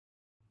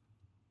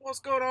What's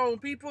going on,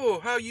 people?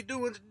 How you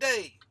doing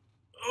today?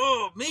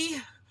 Oh, me?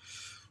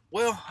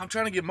 Well, I'm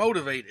trying to get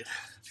motivated.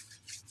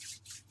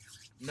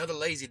 Another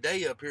lazy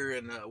day up here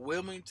in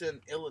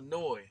Wilmington,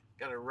 Illinois.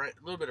 Got a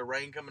little bit of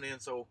rain coming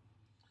in, so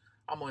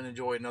I'm going to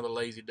enjoy another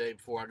lazy day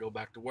before I go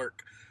back to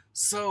work.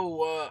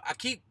 So, I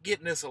keep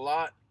getting this a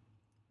lot.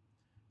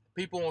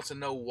 People want to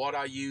know what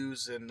I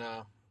use, and,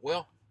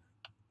 well,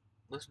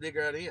 let's dig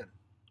right in.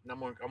 And I'm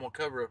gonna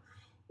cover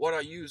what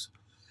I use,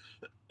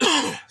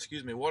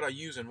 excuse me, what I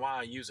use and why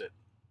I use it.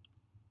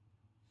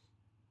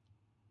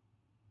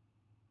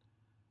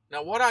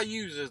 Now, what I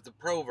use is the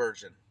Pro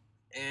version,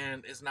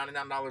 and it's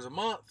 $99 a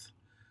month.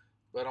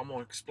 But I'm going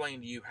to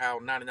explain to you how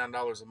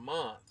 $99 a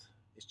month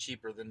is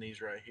cheaper than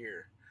these right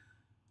here.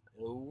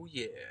 Oh,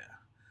 yeah.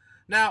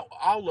 Now,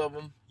 all of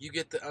them, you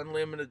get the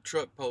unlimited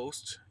truck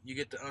post. You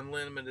get the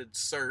unlimited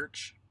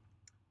search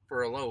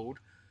for a load.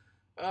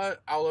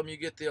 All of them, you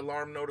get the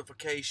alarm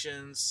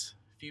notifications.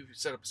 If you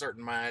set up a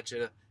certain match,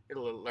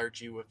 it'll alert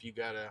you if you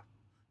got a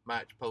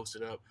match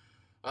posted up.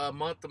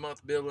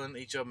 Month-to-month billing,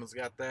 each of them's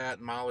got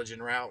that. Mileage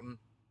and routing.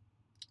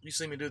 You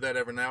see me do that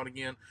every now and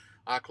again.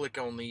 I click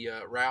on the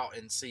route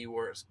and see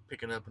where it's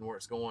picking up and where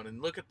it's going,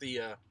 and look at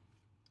the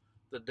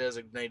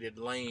designated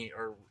lane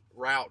or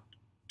route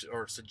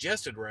or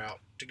suggested route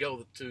to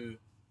go to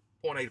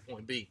point A to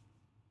point B.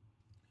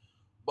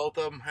 Both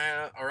of them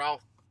have, or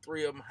all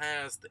three of them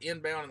has the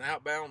inbound and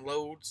outbound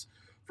loads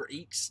for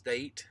each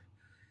state.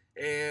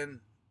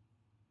 And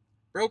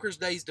brokers'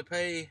 days to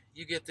pay,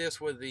 you get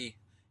this with the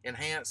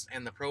enhanced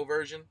and the pro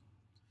version,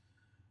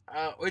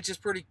 which is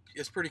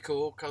pretty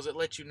cool because it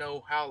lets you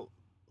know how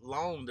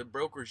long the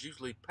brokers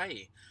usually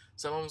pay.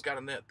 Some of them's got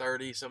a net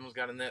 30, some of them's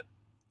got a net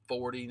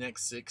 40,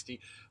 next 60,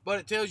 but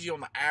it tells you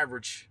on the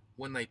average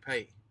when they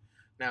pay.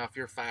 Now, if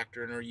you're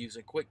factoring or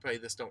using quick pay,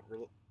 this don't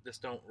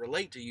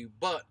relate to you,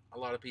 but a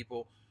lot of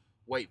people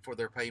wait for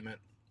their payment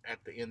at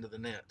the end of the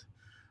net.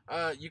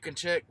 You can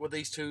check with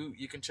these two.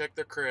 You can check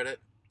their credit,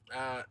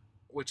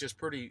 which is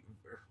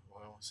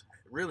it's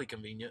really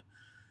convenient.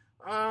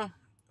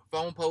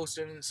 Phone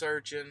posting and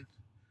searching.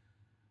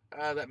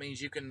 That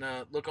means you can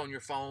look on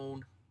your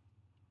phone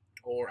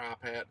or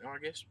iPad, or I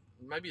guess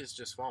maybe it's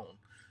just phone.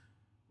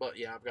 But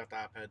yeah, I've got the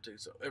iPad too,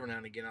 so every now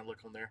and again I look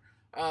on there.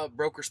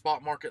 Broker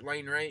spot market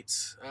lane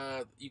rates.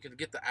 You can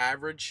get the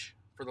average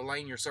for the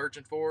lane you're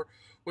searching for,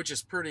 which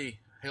is pretty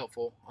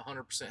helpful,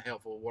 100%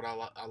 helpful. What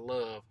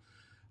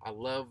I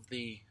love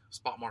the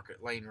spot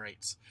market lane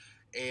rates.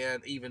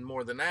 And even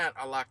more than that,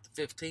 I like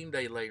the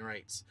 15-day lane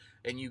rates.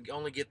 And you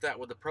only get that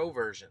with the Pro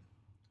version.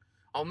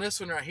 On this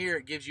one right here,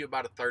 it gives you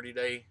about a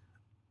 30-day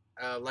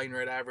lane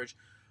rate average.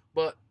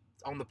 But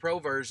on the Pro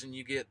version,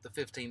 you get the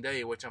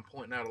 15-day, which I'm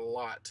pointing out a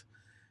lot.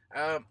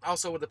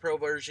 Also, with the Pro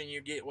version,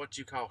 you get what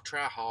you call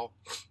tri-haul.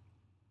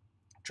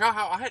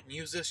 Tri-haul, I hadn't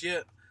used this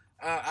yet.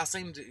 I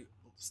seem to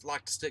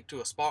like to stick to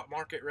a spot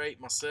market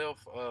rate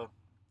myself. I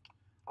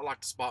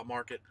like the spot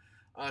market.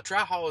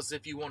 Tri-haul is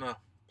if you want to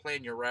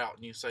plan your route,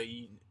 and you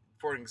say,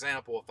 for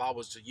example, if I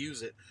was to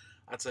use it,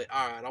 I'd say,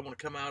 all right, I want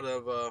to come out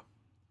of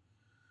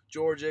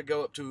Georgia,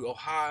 go up to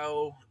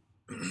Ohio.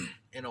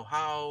 In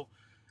Ohio,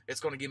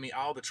 it's going to give me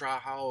all the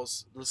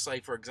tri-hauls. Let's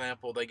say, for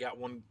example, they got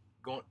one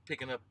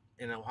picking up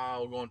in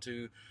Ohio going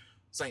to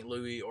St.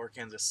 Louis or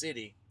Kansas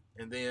City,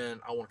 and then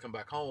I want to come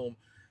back home,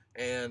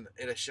 and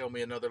it'll show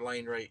me another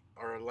lane rate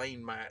or a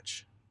lane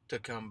match to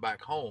come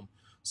back home.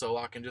 So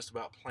I can just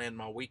about plan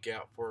my week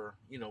out for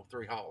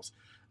 3 hauls,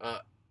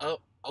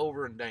 up,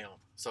 over, and down.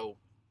 So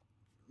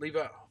leave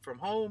out from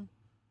home,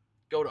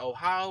 go to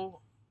Ohio,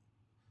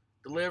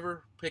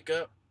 deliver, pick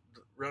up,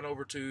 run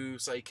over to,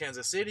 say,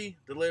 Kansas City,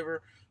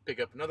 deliver,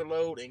 pick up another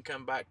load, and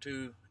come back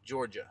to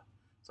Georgia.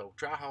 So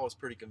tri-haul is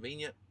pretty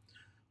convenient,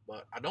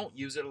 but I don't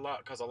use it a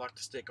lot because I like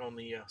to stick on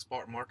the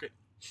spot market.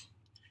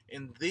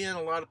 And then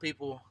a lot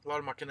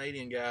of my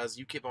Canadian guys,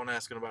 you keep on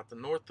asking about the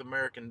North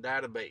American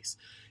database.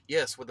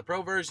 Yes, with the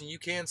Pro version, you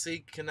can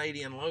see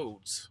Canadian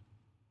loads.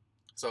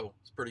 So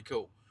it's pretty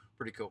cool.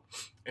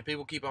 And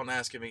people keep on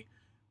asking me,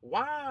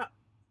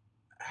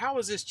 how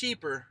is this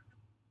cheaper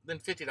than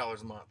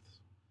 $50 a month?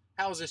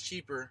 How is this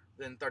cheaper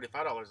than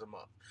 $35 a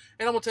month?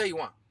 And I'm going to tell you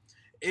why.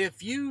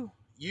 If you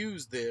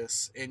use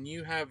this and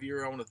you have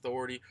your own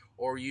authority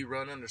or you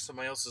run under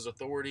somebody else's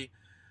authority,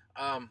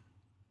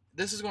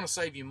 this is going to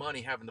save you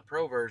money having the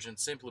Pro version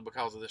simply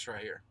because of this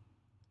right here.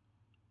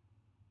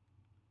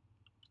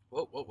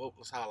 Whoa,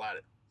 let's highlight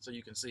it so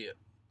you can see it.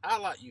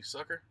 Highlight, you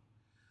sucker.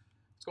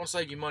 It's going to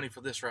save you money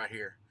for this right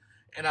here.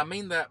 And I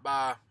mean that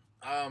by,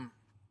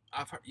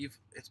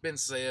 it's been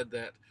said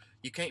that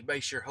you can't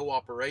base your whole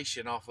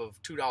operation off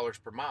of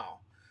 $2 per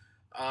mile.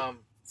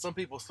 Some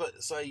people say,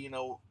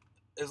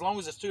 as long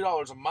as it's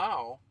 $2 a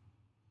mile,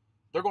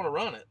 they're going to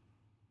run it.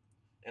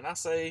 And I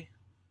say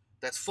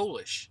that's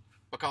foolish.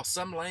 Because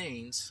some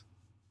lanes,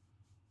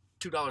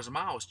 $2 a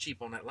mile is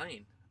cheap on that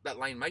lane. That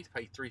lane may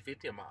pay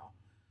 $3.50 a mile.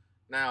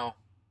 Now,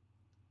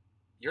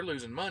 you're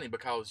losing money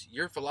because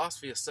your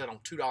philosophy is set on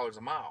 $2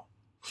 a mile.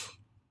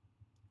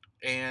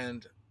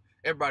 And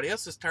everybody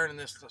else is turning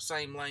this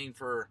same lane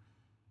for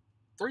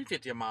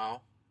 $3.50 a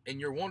mile, And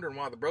you're wondering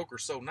why the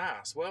broker's so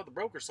nice. Well, the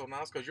broker's so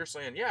nice because you're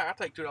saying, yeah, I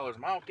take $2 a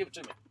mile, give it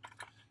to me.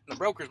 And the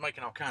broker's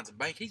making all kinds of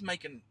bank. He's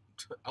making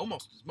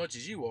almost as much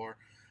as you are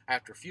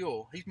after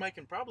fuel. He's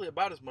making probably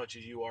about as much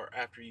as you are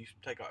after you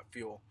take out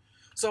fuel.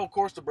 So, of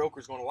course, the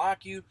broker's going to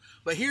like you.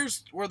 But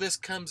here's where this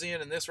comes in,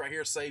 and this right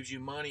here saves you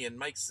money and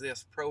makes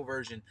this pro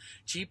version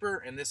cheaper.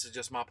 And this is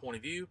just my point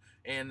of view.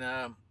 And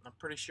I'm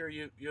pretty sure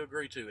you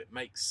agree to it.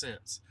 Makes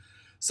sense.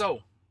 So,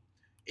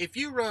 if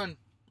you run,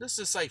 let's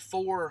just say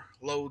 4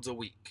 loads a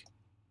week.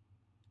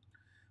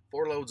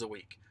 4 loads a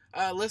week.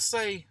 Let's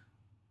say,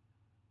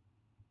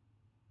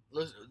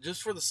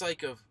 just for the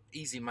sake of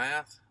easy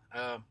math,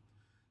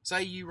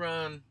 say you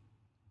run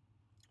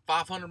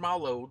 500-mile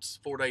loads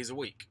 4 days a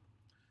week.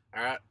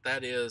 All right,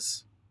 that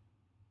is,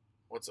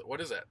 what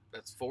is that?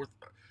 That's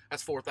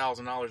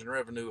 $4,000 in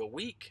revenue a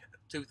week,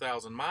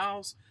 2,000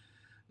 miles.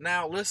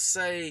 Now, let's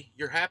say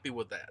you're happy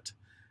with that,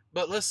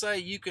 but let's say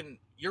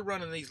you're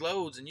running these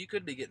loads and you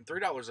could be getting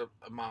 $3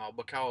 a mile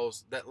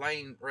because that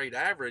lane rate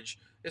average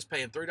is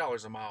paying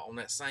 $3 a mile on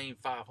that same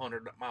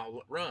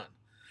 500-mile run.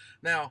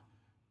 Now,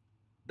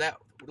 that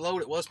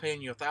load it was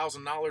paying you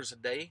 $1,000 a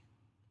day,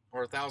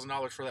 or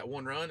 $1,000 for that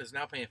one run, is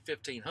now paying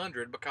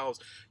 $1,500 because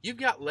you've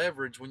got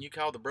leverage when you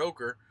call the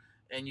broker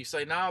and you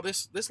say, no,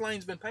 this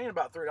lane's been paying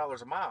about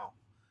 $3 a mile.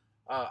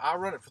 I'll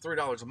run it for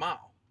 $3 a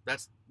mile.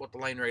 That's what the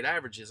lane rate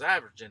average is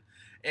averaging.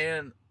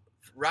 And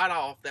right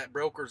off, that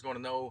broker is going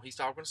to know he's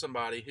talking to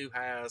somebody who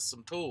has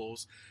some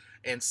tools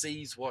and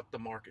sees what the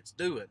market's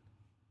doing.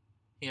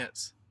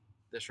 Hence,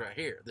 this right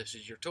here. This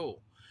is your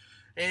tool.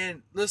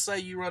 And let's say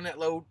you run that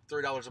load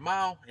 $3 a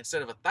mile.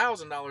 Instead of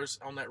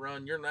 $1,000 on that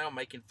run, you're now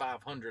making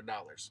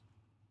 $500.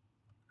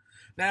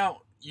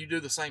 Now, you do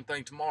the same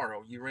thing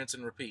tomorrow. You rinse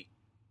and repeat.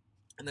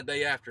 And the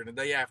day after, and the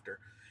day after.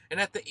 And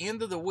at the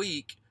end of the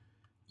week,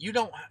 you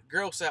don't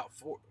gross out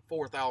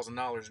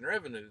 $4,000 in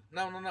revenue.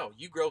 No.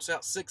 You gross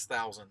out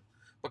 $6,000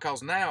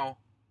 because now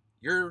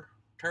you're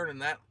turning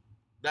that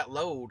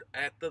load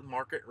at the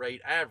market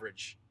rate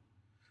average.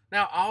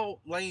 Now, all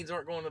lanes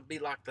aren't going to be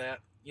like that.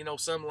 You know,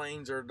 some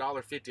lanes are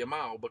 $1.50 a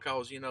mile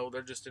because, you know,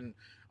 they're just in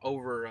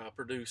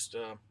overproduced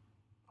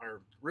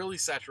or really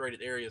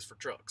saturated areas for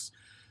trucks.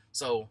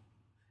 So,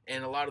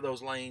 and a lot of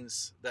those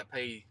lanes that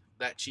pay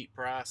that cheap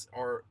price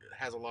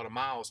has a lot of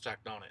miles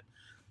tacked on it.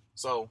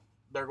 So,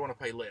 they're going to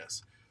pay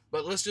less.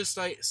 But let's just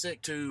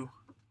stick to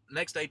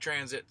next day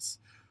transits,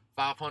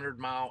 500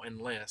 mile and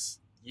less.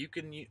 You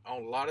can,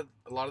 on a lot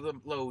of the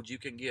loads, you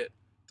can get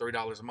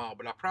 $3 a mile.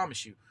 But I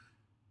promise you,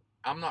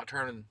 I'm not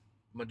turning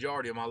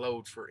majority of my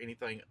loads for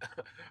anything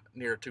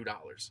near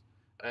 $2.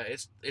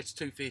 It's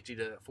 $2.50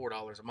 to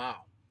 $4 a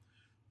mile.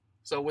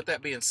 So with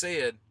that being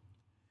said,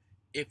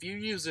 if you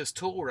use this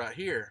tool right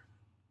here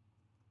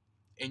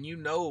and you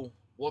know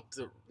what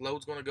the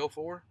load's going to go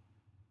for,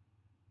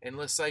 and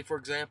let's say, for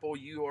example,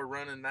 you are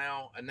running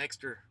now an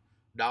extra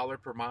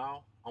 $1 per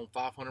mile on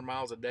 500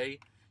 miles a day,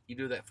 you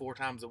do that 4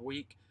 times a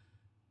week,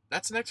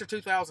 that's an extra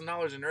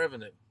 $2,000 in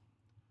revenue.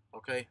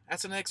 Okay,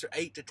 that's an extra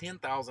 $8,000 to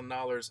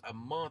 $10,000 a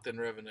month in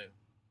revenue.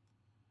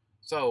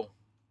 So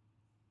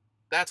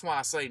that's why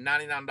I say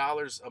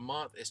 $99 a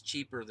month is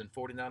cheaper than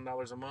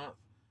 $49 a month,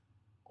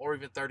 or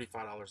even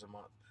 $35 a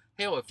month.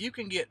 Hell, if you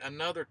can get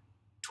another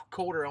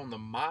quarter on the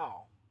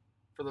mile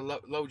for the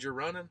load you're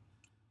running,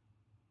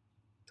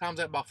 times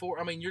that by 4,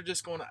 I mean, you're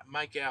just going to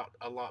make out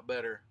a lot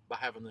better by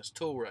having this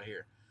tool right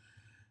here.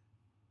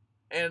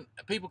 And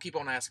people keep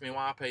on asking me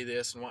why I pay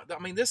this and why. I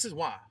mean, this is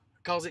why.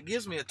 Because it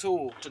gives me a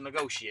tool to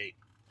negotiate.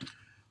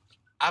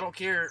 I don't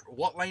care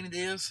what lane it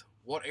is,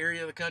 what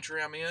area of the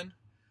country I'm in,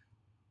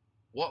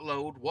 what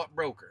load, what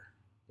broker.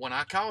 When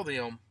I call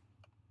them,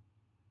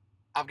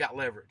 I've got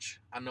leverage.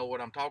 I know what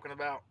I'm talking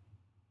about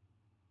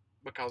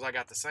because I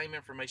got the same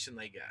information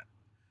they got.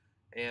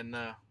 And,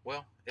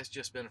 well, it's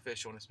just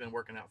beneficial and it's been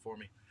working out for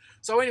me.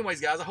 So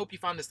anyways, guys, I hope you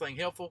find this thing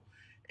helpful.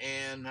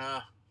 And,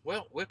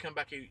 well, we'll come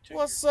back here too.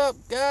 What's up,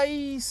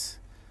 guys?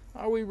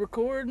 Are we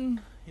recording?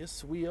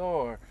 Yes, we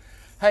are.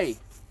 Hey,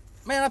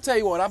 man, I tell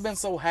you what, I've been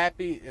so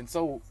happy and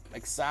so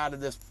excited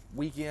this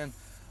weekend.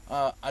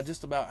 I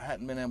just about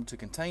hadn't been able to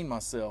contain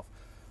myself.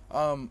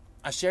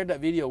 I shared that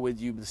video with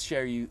you to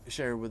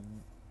share with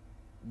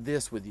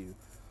this with you.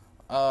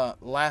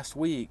 Last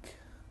week,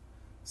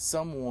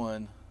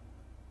 someone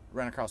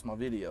ran across my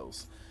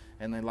videos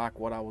and they liked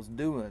what I was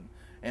doing,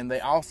 and they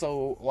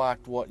also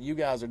liked what you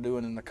guys are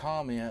doing in the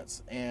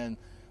comments. And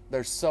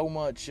there's so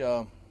much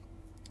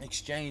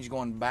exchange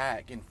going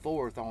back and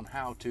forth on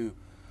how to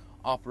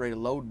operate a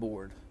load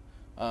board,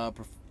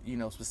 you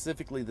know,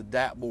 specifically the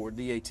DAT board,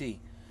 DAT.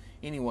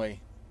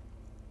 Anyway,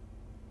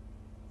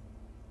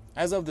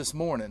 as of this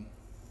morning,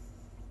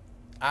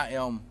 I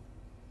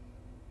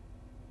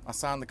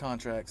signed the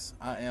contracts.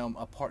 I am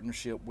a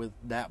partnership with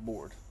DAT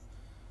board.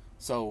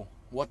 So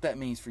what that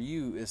means for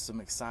you is some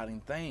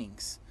exciting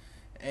things,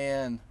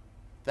 and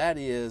that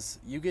is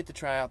you get to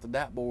try out the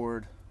DAT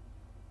board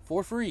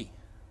for free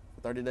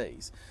for 30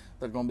 days.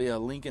 There's going to be a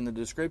link in the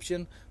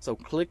description, so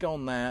click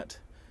on that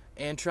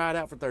and try it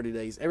out for 30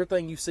 days.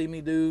 Everything you see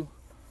me do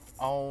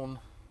on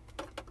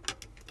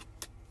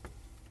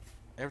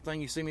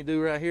everything you see me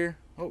do right here,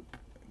 oh,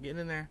 getting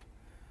in there,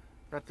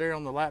 right there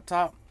on the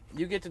laptop,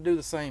 you get to do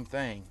the same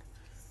thing.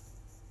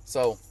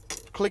 So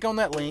click on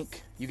that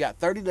link. You got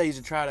 30 days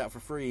to try it out for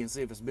free and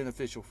see if it's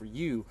beneficial for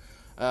you,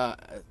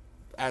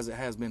 as it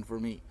has been for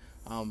me.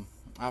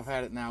 I've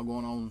had it now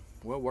going on,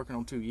 well, working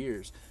on 2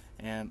 years,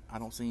 and I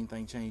don't see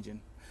anything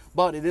changing.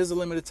 But it is a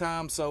limited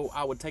time, so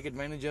I would take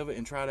advantage of it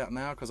and try it out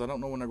now, because I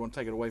don't know when they're going to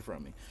take it away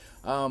from me.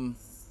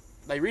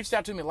 They reached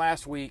out to me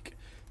last week.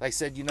 They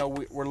said, you know,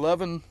 we're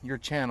loving your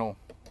channel.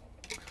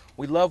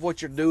 We love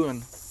what you're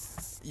doing.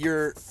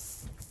 You're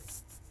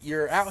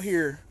out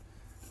here.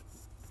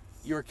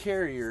 You're a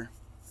carrier.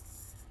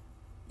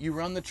 You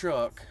run the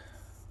truck,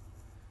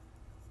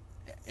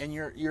 and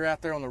you're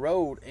out there on the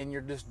road, and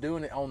you're just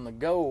doing it on the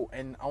go.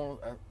 And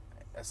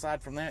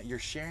aside from that, you're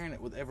sharing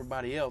it with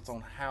everybody else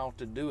on how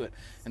to do it.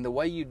 And the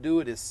way you do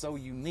it is so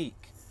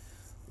unique.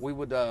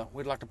 We'd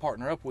like to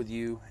partner up with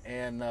you,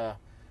 and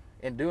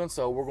in doing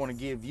so, we're going to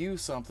give you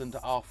something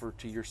to offer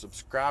to your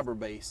subscriber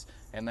base,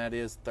 and that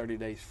is 30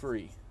 days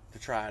free to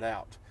try it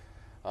out.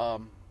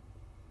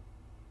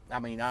 I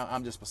mean,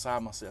 I'm just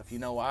beside myself. You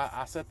know,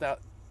 I set that.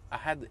 I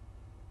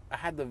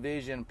had the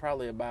vision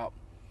probably about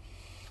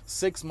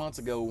 6 months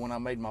ago when I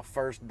made my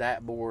first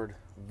DAT board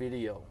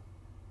video.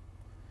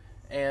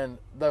 And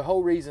the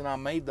whole reason I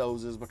made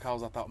those is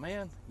because I thought,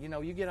 man, you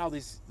know, you get all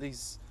these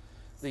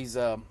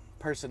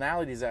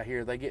personalities out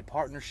here. They get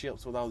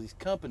partnerships with all these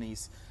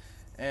companies,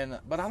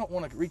 but I don't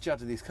want to reach out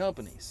to these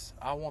companies.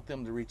 I want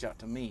them to reach out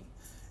to me,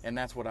 and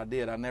that's what I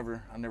did. I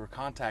never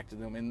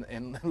contacted them,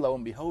 and lo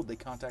and behold, they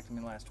contacted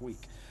me last week.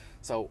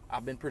 So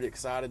I've been pretty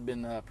excited,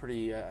 been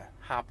pretty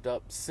hyped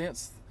up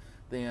since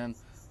then.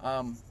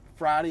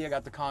 Friday I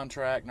got the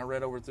contract, and I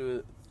read over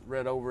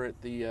it over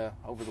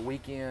the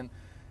weekend,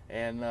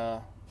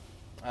 and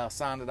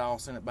signed it all,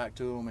 sent it back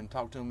to them, and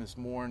talked to them this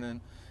morning,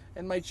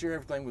 and made sure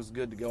everything was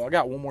good to go. I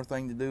got one more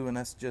thing to do, and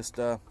that's just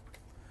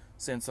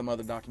send some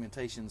other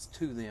documentations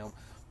to them.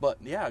 But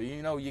yeah,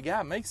 you know, you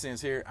got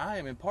MakeCents here. I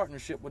am in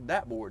partnership with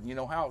DAT board. You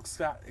know, how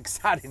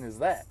exciting is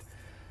that?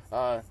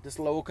 Just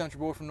a little country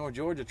boy from North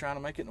Georgia trying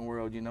to make it in the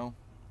world. You know,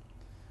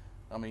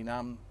 I mean,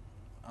 I'm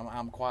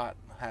quite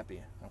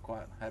happy. I'm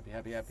quite happy.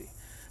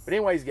 But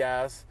anyways,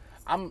 guys,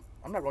 I'm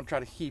not going to try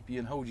to keep you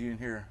and hold you in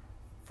here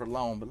for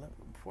long. But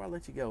before I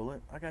let you go,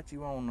 I got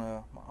you on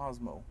my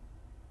Osmo.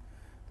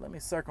 Let me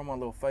circle my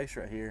little face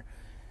right here,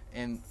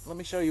 and let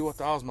me show you what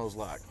the Osmo's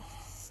like.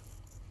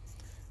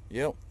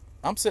 Yep,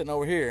 I'm sitting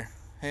over here,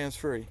 hands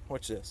free.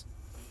 Watch this.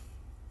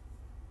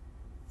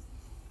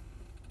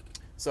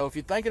 So if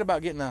you're thinking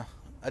about getting a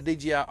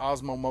DJI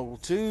Osmo Mobile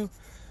 2,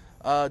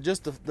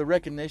 just the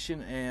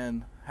recognition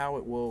and how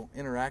it will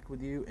interact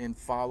with you and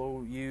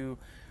follow you,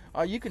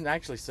 you can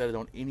actually set it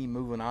on any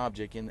moving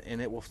object,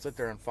 and it will sit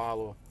there and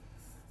follow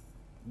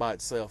by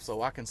itself.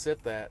 So I can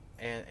set that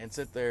and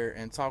sit there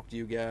and talk to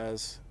you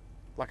guys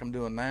like I'm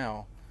doing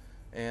now,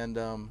 and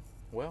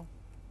well,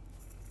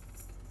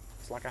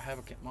 it's like I have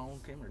my own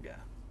camera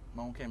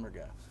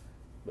guy.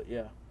 But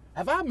yeah,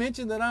 have I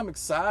mentioned that I'm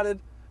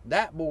excited?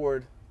 DAT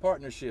board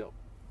partnership.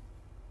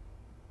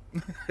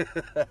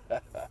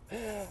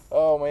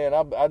 Oh man,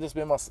 I just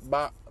been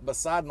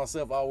beside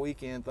myself all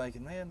weekend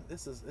thinking, man,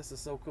 this is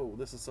so cool.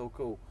 This is so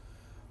cool.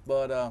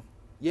 But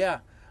yeah,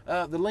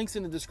 the link's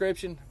in the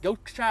description. Go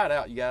try it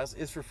out, you guys.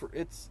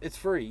 It's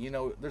free. You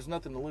know, there's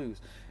nothing to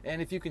lose.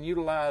 And if you can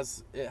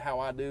utilize it how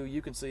I do,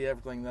 you can see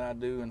everything that I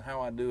do and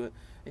how I do it,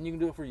 and you can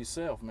do it for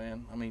yourself,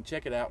 man. I mean,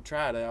 check it out,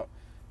 try it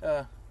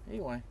out.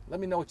 Anyway, let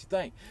me know what you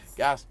think,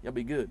 guys. Y'all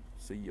be good.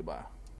 See you. Bye.